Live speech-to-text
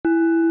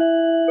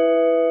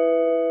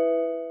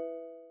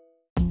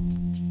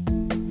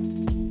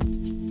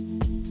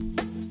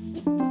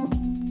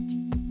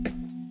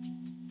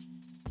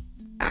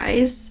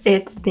guys.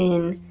 It's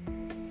been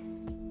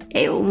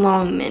a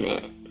long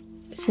minute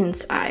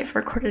since I've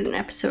recorded an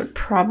episode,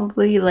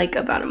 probably like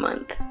about a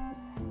month.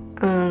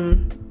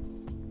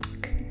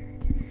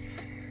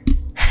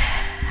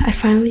 I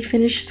finally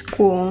finished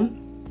school.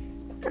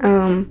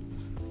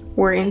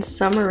 We're in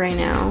summer right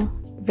now.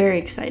 Very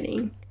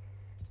exciting.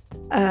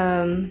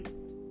 The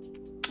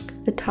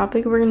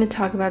topic we're going to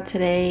talk about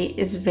today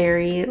is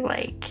very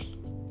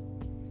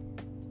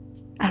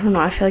I don't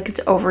know, I feel like it's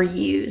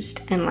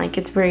overused and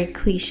it's very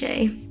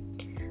cliche,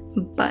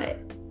 but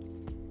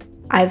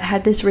I've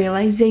had this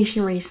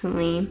realization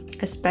recently,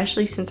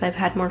 especially since I've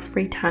had more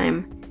free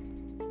time,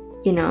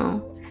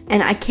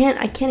 and I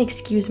can't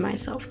excuse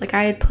myself.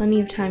 I had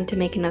plenty of time to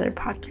make another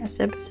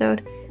podcast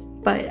episode,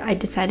 but I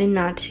decided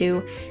not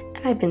to,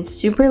 and I've been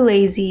super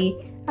lazy.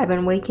 I've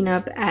been waking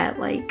up at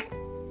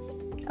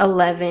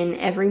 11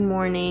 every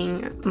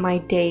morning. My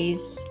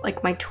days,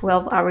 my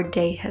 12-hour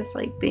day has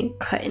been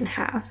cut in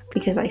half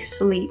because I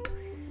sleep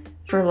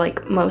for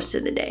most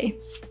of the day.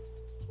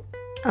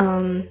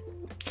 And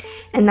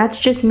that's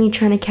just me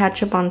trying to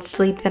catch up on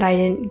sleep that I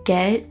didn't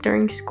get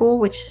during school,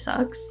 which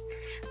sucks.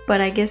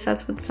 But I guess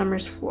that's what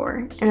summer's for,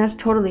 and that's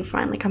totally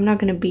fine. I'm not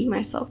gonna beat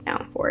myself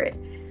down for it.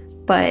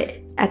 But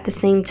at the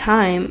same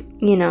time,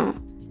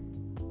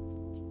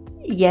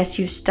 yes,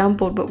 you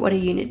stumbled, but what are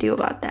you gonna do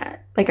about that?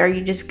 Are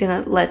you just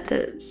gonna let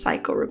the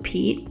cycle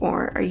repeat,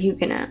 or are you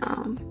gonna,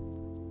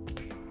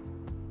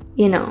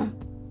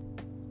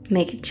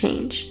 make a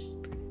change?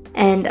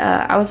 And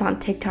I was on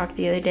TikTok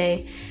the other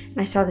day, and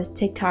I saw this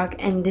TikTok,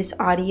 and this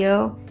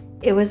audio,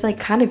 it was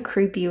kind of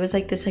creepy. It was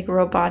this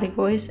robotic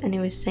voice, and it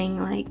was saying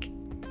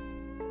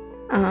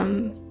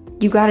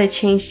you gotta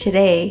change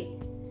today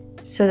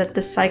so that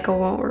the cycle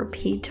won't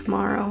repeat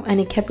tomorrow.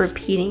 And it kept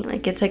repeating,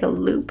 it's a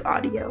loop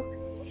audio.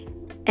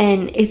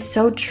 And it's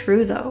so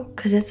true though,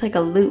 because it's a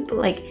loop.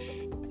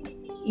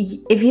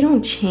 If you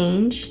don't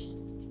change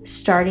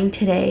starting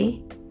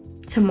today,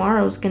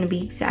 tomorrow's gonna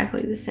be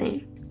exactly the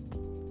same.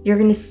 You're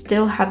gonna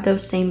still have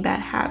those same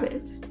bad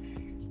habits.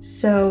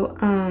 So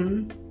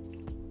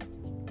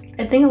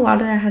I think a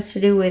lot of that has to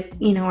do with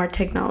our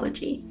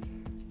technology.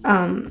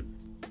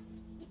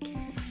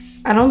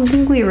 I don't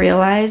think we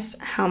realize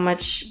how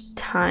much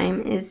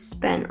time is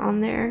spent on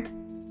there.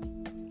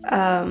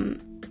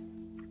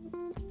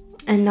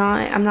 And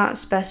I'm not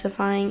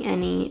specifying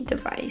any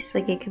device.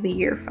 It could be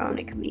your phone,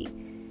 it could be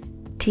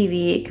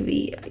TV, it could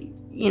be,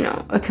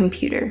 a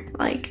computer,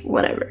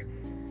 whatever.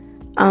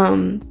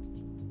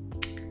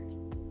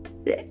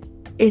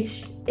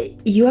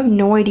 You have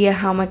no idea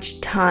how much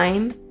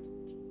time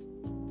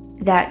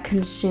that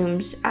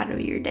consumes out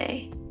of your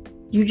day.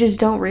 You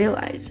just don't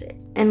realize it.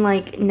 And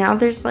now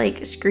there's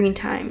screen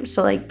time.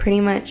 So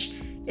pretty much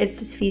it's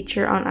this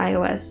feature on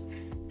iOS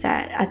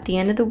that at the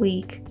end of the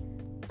week,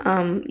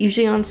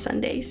 usually on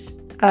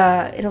Sundays,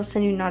 it'll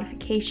send you a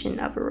notification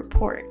of a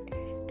report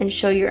and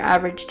show your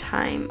average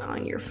time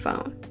on your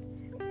phone.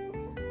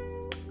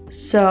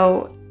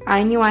 So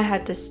I knew I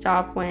had to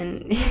stop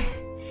when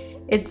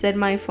it said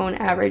my phone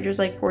average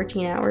was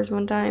 14 hours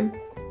one time.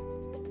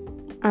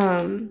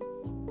 And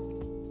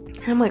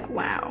I'm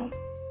wow.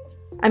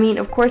 I mean,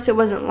 of course it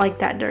wasn't like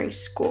that during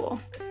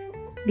school,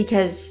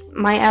 because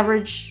my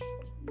average,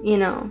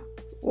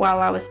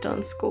 while I was still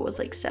in school was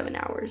 7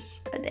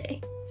 hours a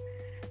day.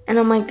 And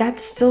I'm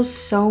that's still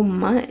so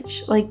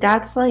much.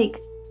 That's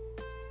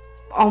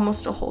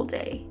almost a whole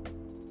day.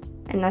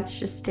 And that's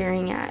just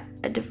staring at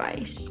a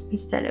device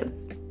instead of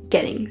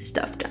getting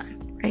stuff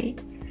done, right?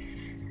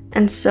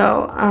 And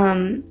so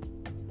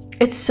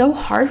it's so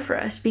hard for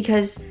us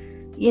because,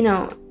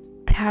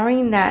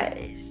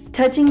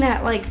 touching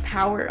that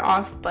power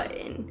off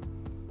button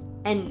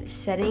and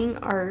setting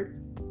our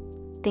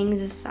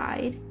things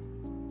aside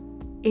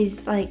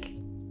is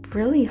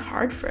really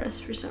hard for us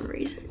for some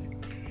reason.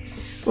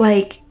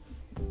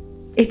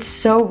 It's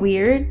so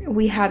weird.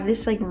 We have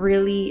this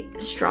really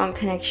strong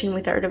connection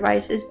with our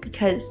devices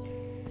because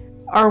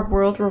our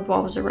world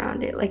revolves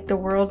around it. The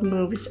world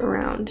moves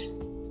around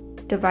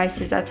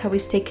devices. That's how we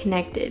stay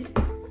connected,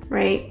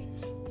 right?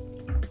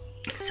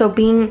 So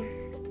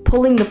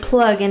pulling the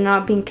plug and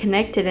not being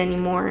connected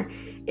anymore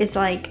is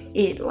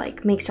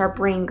it makes our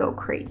brain go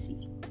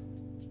crazy.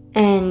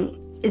 And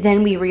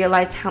then we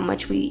realize how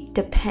much we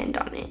depend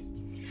on it.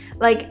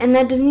 And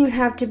that doesn't even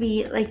have to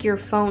be your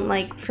phone.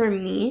 For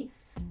me,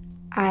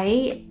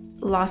 I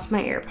lost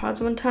my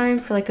AirPods one time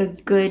for a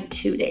good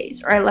 2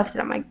 days, or I left it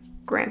at my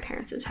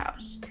grandparents'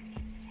 house.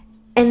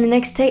 And the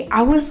next day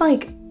I was I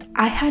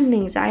had an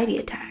anxiety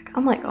attack.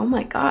 I'm oh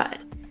my God.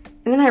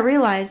 And then I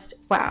realized,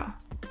 wow,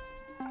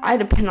 I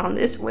depend on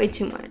this way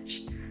too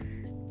much.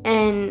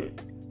 And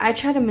I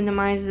try to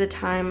minimize the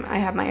time I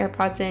have my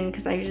AirPods in,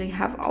 because I usually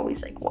have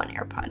always one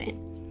AirPod in.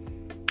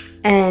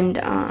 And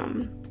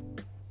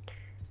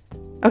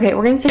okay,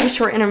 we're gonna take a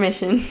short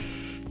intermission.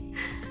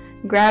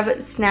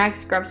 Grab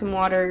snacks, grab some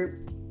water.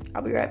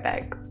 I'll be right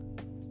back.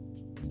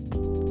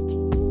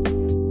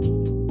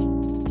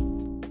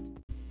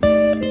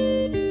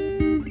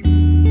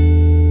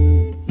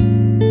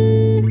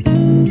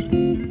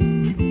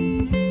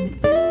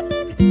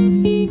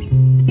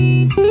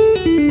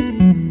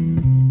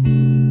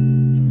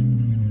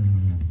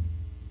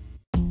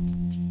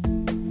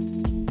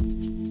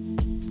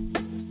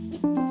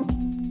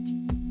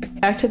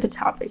 back to the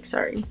topic,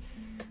 sorry.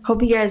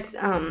 Hope you guys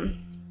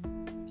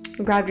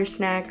grabbed your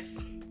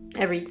snacks,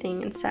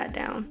 everything, and sat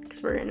down,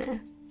 because we're gonna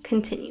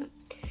continue.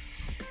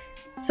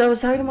 So I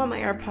was talking about my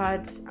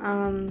AirPods.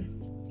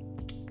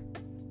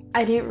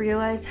 I didn't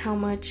realize how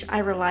much I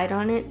relied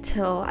on it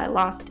till I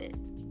lost it.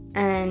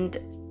 And,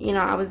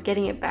 I was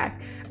getting it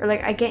back. Or,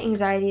 I get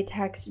anxiety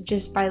attacks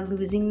just by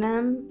losing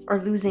them, or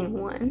losing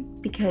one,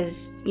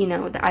 because, the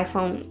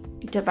iPhone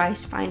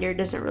device finder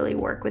doesn't really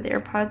work with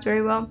AirPods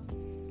very well.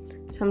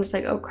 So I'm just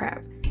like, oh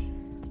crap.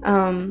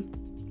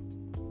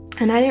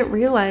 And I didn't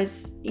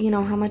realize,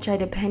 how much I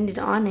depended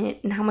on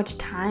it and how much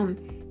time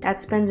that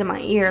spends in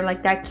my ear.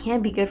 That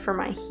can be good for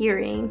my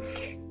hearing.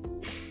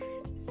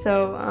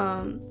 So,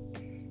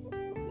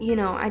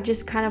 I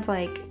just kind of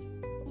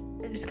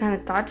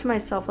thought to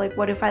myself,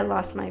 what if I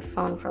lost my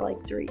phone for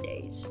 3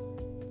 days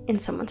in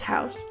someone's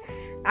house?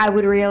 I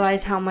would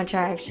realize how much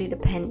I actually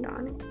depend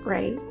on it,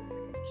 right?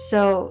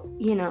 So,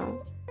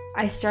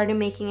 I started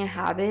making a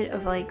habit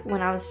of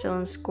when I was still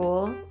in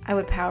school, I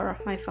would power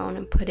off my phone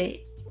and put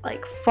it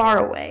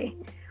far away,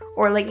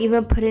 or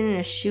even put it in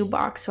a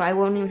shoebox so I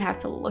won't even have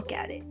to look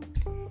at it.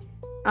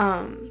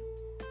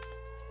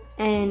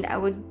 And I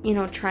would,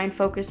 try and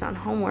focus on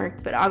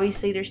homework, but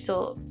obviously there's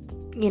still,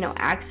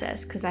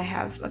 access, because I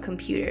have a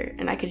computer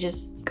and I could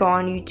just go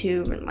on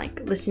YouTube and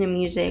listen to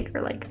music,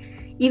 or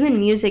even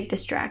music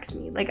distracts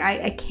me.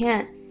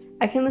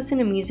 I can listen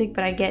to music,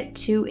 but I get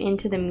too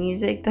into the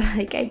music that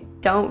I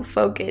don't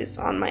focus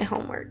on my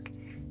homework.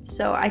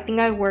 So I think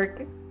I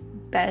work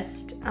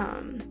best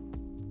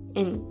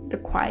in the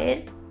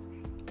quiet.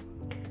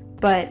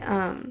 But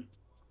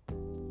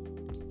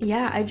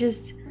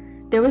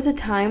there was a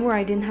time where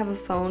I didn't have a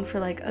phone for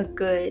a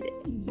good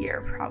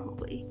year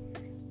probably.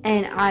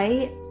 And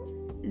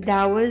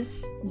that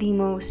was the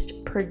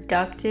most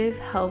productive,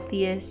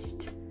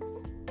 healthiest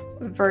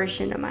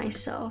version of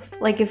myself.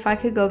 If I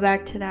could go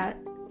back to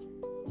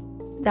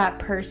that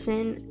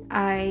person,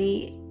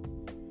 I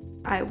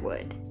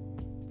would,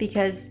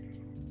 because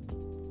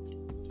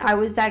I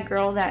was that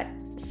girl that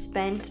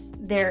spent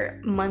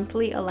their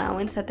monthly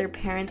allowance that their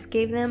parents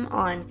gave them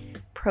on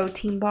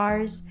protein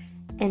bars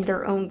and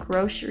their own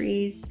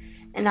groceries,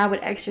 and I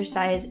would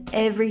exercise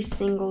every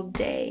single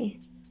day.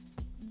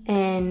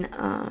 And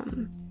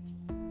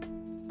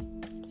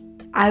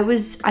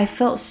I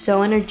felt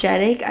so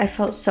energetic, I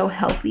felt so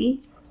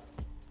healthy,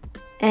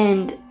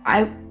 and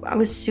I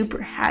was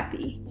super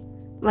happy.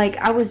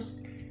 I was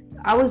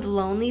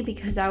lonely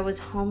because I was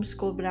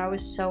homeschooled, but I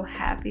was so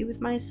happy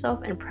with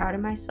myself and proud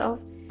of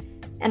myself.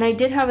 And I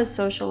did have a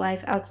social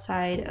life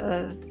outside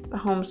of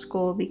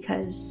homeschool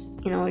because,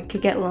 it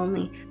could get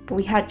lonely. But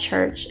we had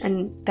church,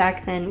 and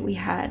back then we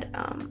had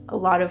a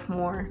lot of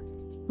more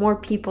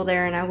people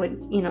there, and I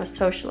would,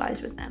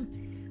 socialize with them,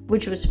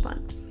 which was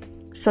fun.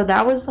 So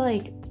that was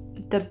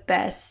the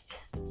best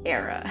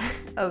era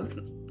of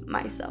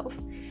myself.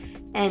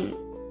 And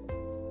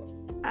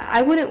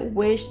I wouldn't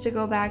wish to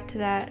go back to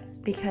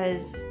that,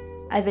 because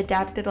I've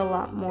adapted a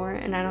lot more,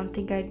 and I don't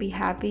think I'd be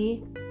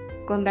happy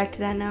going back to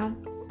that now.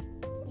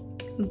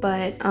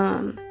 But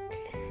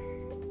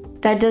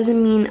that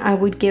doesn't mean I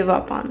would give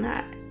up on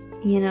that.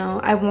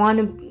 I want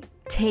to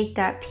take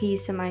that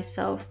piece of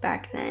myself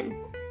back then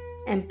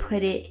and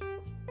put it,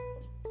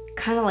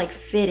 kind of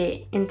fit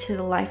it into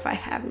the life I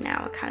have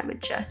now, and kind of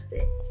adjust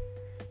it.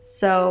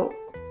 So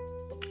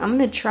I'm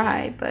gonna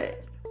try,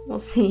 but we'll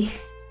see.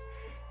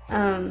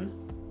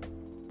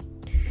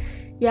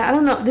 Yeah, I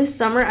don't know. This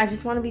summer, I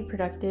just want to be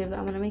productive.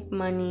 I want to make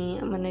money.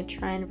 I'm going to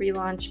try and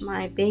relaunch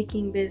my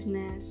baking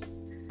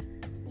business.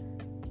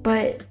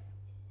 But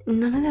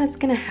none of that's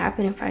going to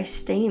happen if I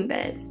stay in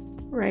bed,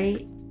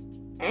 right?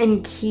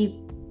 And keep,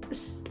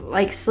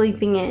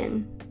 sleeping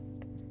in.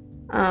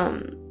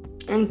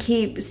 And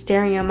keep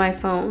staring at my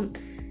phone.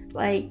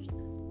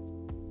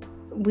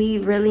 We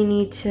really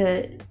need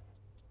to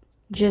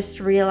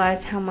just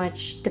realize how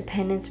much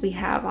dependence we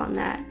have on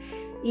that.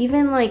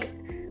 Even,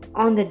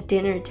 on the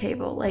dinner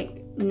table,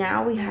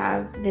 now we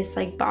have this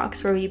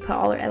box where we put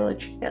all our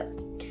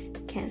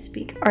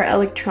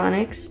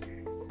electronics,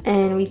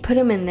 and we put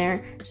them in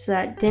there so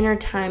that dinner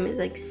time is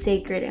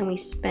sacred, and we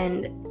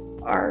spend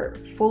our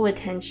full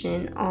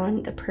attention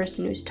on the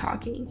person who's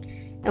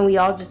talking, and we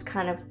all just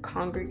kind of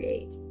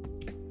congregate.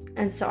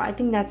 And so I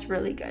think that's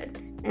really good,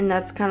 and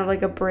that's kind of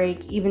a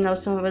break. Even though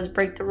some of us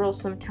break the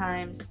rules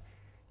sometimes,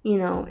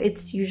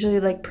 it's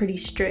usually pretty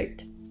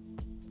strict.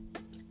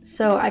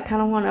 So I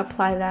kind of want to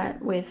apply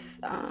that with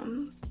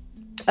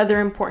other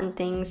important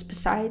things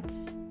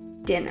besides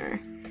dinner.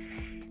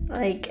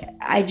 I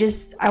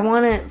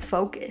want to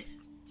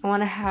focus. I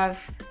want to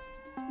have,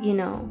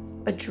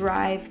 a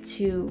drive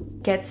to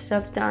get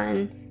stuff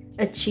done,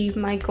 achieve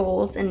my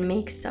goals, and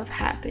make stuff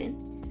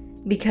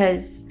happen.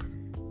 Because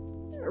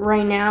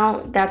right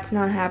now, that's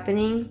not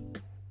happening,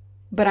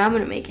 but I'm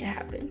going to make it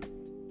happen.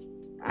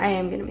 I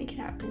am going to make it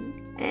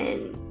happen.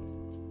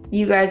 And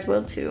you guys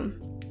will too.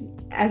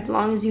 As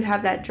long as you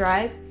have that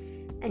drive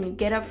and you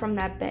get up from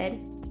that bed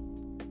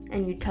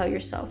and you tell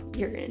yourself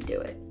you're going to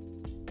do it.